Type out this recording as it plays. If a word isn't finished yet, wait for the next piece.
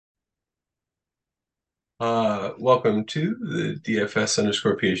Welcome to the DFS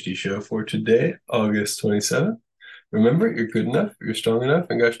underscore PhD show for today, August 27th. Remember, you're good enough, you're strong enough,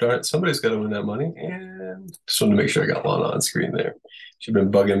 and gosh darn it, somebody's got to win that money. And just wanted to make sure I got Lana on screen there. She's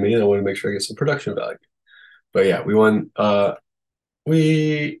been bugging me, and I want to make sure I get some production value. But yeah, we won.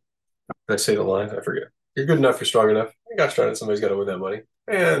 Did I say the line? I forget. You're good enough, you're strong enough, and gosh darn it, somebody's got to win that money.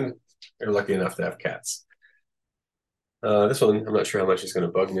 And you're lucky enough to have cats. This one, I'm not sure how much he's going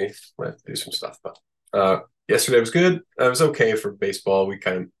to bug me. Might have to do some stuff, but yesterday was good. It was okay for baseball. We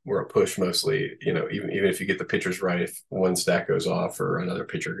kind of were a push mostly. Even if you get the pitchers right, if one stack goes off or another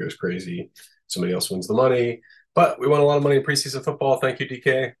pitcher goes crazy, somebody else wins the money. But we won a lot of money in preseason football. Thank you,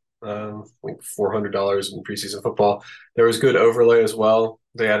 DK. Like $400 in preseason football. There was good overlay as well.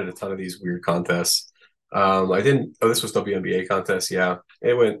 They added a ton of these weird contests. I didn't. Oh, this was WNBA contest. Yeah,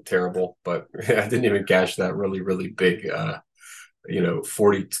 it went terrible, but I didn't even cash that really, really big,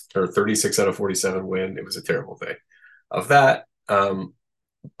 40 or 36 out of 47 win. It was a terrible day. Of that, oh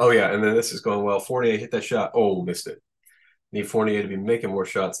yeah, and then this is going well. Fournier hit that shot. Oh, missed it. Need Fournier to be making more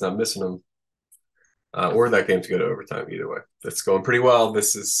shots, not missing them. Or that game to go to overtime. Either way, that's going pretty well.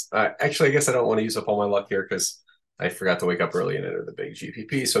 This is actually, I guess I don't want to use up all my luck here because I forgot to wake up early and enter the big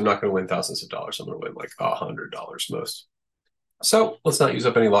GPP. So I'm not going to win thousands of dollars. I'm going to win like $100 most. So let's not use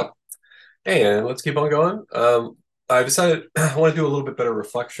up any luck. And let's keep on going. I decided I want to do a little bit better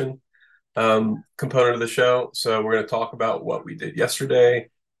reflection component of the show. So we're going to talk about what we did yesterday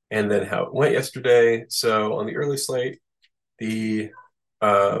and then how it went yesterday. So on the early slate, the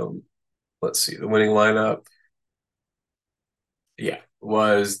let's see, the winning lineup, yeah,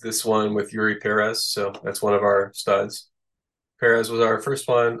 was this one with Yuri Perez. So that's one of our studs. Perez was our first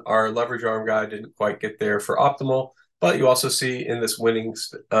one. Our leverage arm guy didn't quite get there for optimal, but you also see in this winning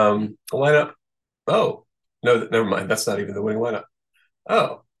lineup. Oh, no, never mind. That's not even the winning lineup.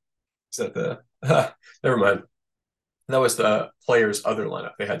 Oh, is that the? Never mind. That was the player's other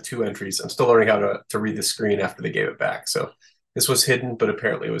lineup. They had two entries. I'm still learning how to read the screen after they gave it back. So this was hidden, but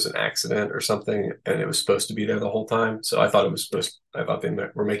apparently it was an accident or something, and it was supposed to be there the whole time. So I thought it was supposed. I thought they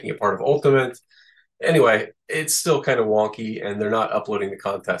were making it part of Ultimate. Anyway, it's still kind of wonky, and they're not uploading the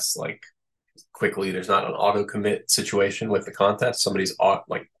contests like quickly. There's not an auto commit situation with the contest. Somebody's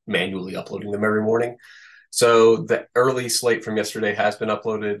like manually uploading them every morning. So the early slate from yesterday has been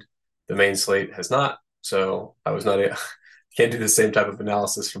uploaded. The main slate has not. So I was not can't do the same type of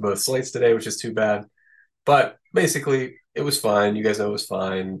analysis for both slates today, which is too bad. But basically, it was fine. You guys know it was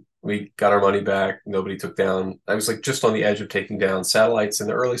fine. We got our money back. Nobody took down. I was like just on the edge of taking down satellites in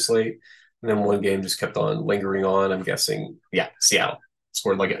the early slate. And then one game just kept on lingering on. I'm guessing, yeah, Seattle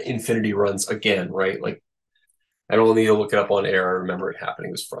scored like an infinity runs again, right? Like I don't need to look it up on air. I remember it happening.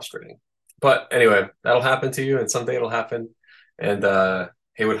 It was frustrating. But anyway, that'll happen to you, and someday it'll happen. And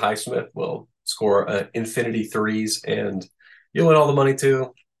Haywood Highsmith will score infinity threes, and you'll win all the money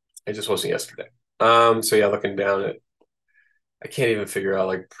too. It just wasn't yesterday. So yeah, looking down at, I can't even figure out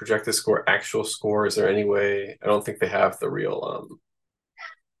like projected score, actual score. Is there any way? I don't think they have the real.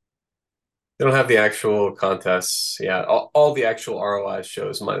 They don't have the actual contests. Yeah, all the actual ROI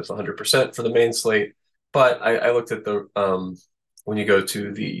shows minus 100% for the main slate. But I looked at the when you go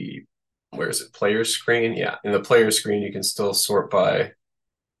to the, where is it, players screen? Yeah, in the players screen you can still sort by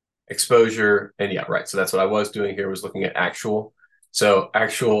exposure, and yeah, right. So that's what I was doing here, was looking at actual. So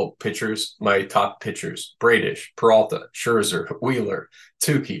actual pitchers, my top pitchers: Bradish, Peralta, Scherzer, Wheeler,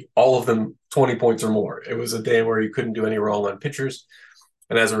 Tukey, all of them 20 points or more. It was a day where you couldn't do any wrong on pitchers.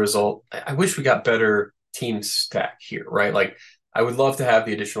 And as a result, I wish we got better team stack here, right? Like I would love to have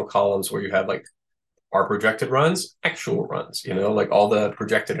the additional columns where you have like our projected runs, actual runs, like all the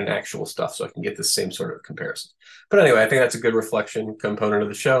projected and actual stuff, so I can get the same sort of comparison. But anyway, I think that's a good reflection component of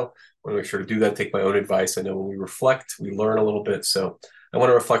the show. I want to make sure to do that, take my own advice. I know when we reflect, we learn a little bit. So I want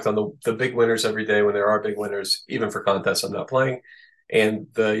to reflect on the big winners every day when there are big winners, even for contests I'm not playing. And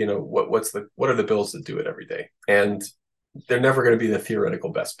what are the builds that do it every day? And they're never going to be the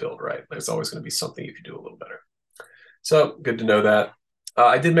theoretical best build, right? There's always going to be something you could do a little better. So good to know that.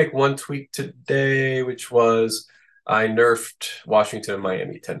 I did make one tweak today, which was I nerfed Washington and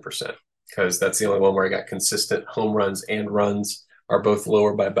Miami 10%, because that's the only one where I got consistent home runs and runs are both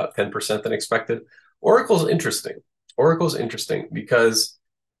lower by about 10% than expected. Oracle's interesting. Oracle's interesting because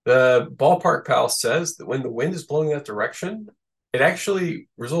the ballpark pal says that when the wind is blowing that direction, it actually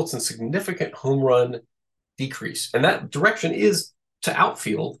results in significant home run decrease. And that direction is to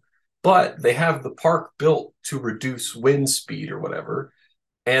outfield, but they have the park built to reduce wind speed or whatever.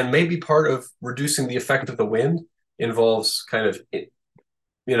 And maybe part of reducing the effect of the wind involves kind of,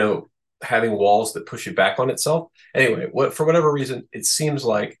 having walls that push it back on itself. Anyway, for whatever reason, it seems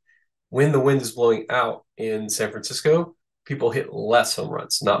like when the wind is blowing out in San Francisco, people hit less home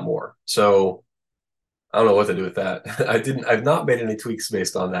runs, not more. So I don't know what to do with that. I've not made any tweaks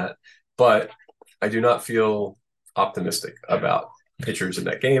based on that, but I do not feel optimistic about pitchers in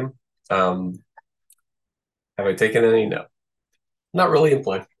that game. Have I taken any? No, not really in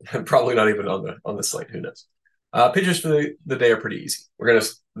play. Probably not even on the slate. Who knows? Pitchers for the day are pretty easy. We're gonna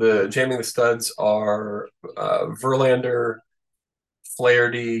the jamming the studs are Verlander,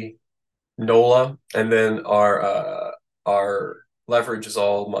 Flaherty, Nola, and then our leverage is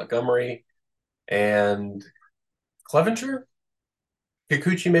all Montgomery and Clevinger.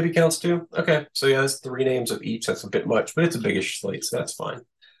 Kikuchi maybe counts too. Okay, so yeah, that's three names of each. That's a bit much, but it's a biggish slate, so that's fine.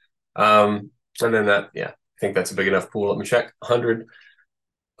 And then I think that's a big enough pool. Let me check. 100,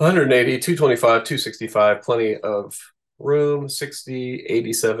 180, 225, 265, plenty of room. 60,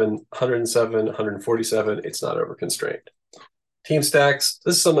 87, 107, 147. It's not over constrained. Team stacks.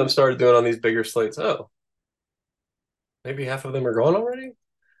 This is something I've started doing on these bigger slates. Oh, maybe half of them are gone already?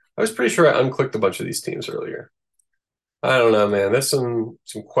 I was pretty sure I unclicked a bunch of these teams earlier. I don't know, man. There's some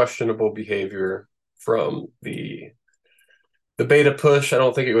questionable behavior from the beta push. I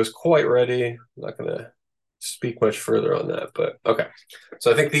don't think it was quite ready. I'm not gonna speak much further on that, but okay.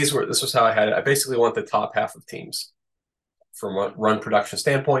 So I think this was how I had it. I basically want the top half of teams from a run production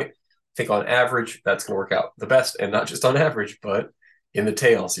standpoint. I think on average, that's gonna work out the best, and not just on average, but in the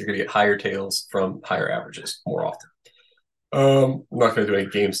tails. You're gonna get higher tails from higher averages more often. I'm not gonna do any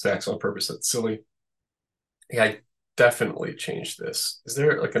game stacks on purpose. That's silly. Yeah, I definitely changed this. Is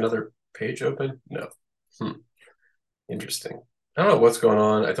there like another page open? No. Interesting. I don't know what's going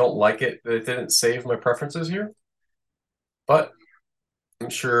on. I don't like it that it didn't save my preferences here, but I'm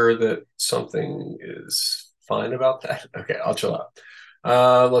sure that something is fine about that. Okay, I'll chill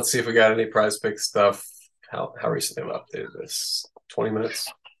out. Let's see if we got any prize pick stuff. How recently have I updated this? 20 minutes?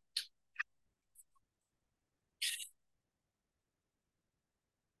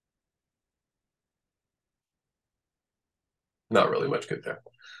 Not really much good there.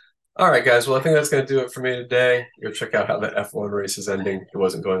 All right, guys. Well, I think that's going to do it for me today. Go check out how that F1 race is ending. It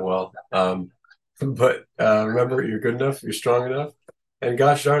wasn't going well. But remember, you're good enough, you're strong enough. And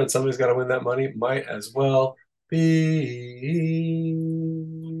gosh darn it, somebody's got to win that money. Might as well be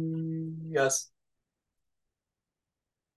us.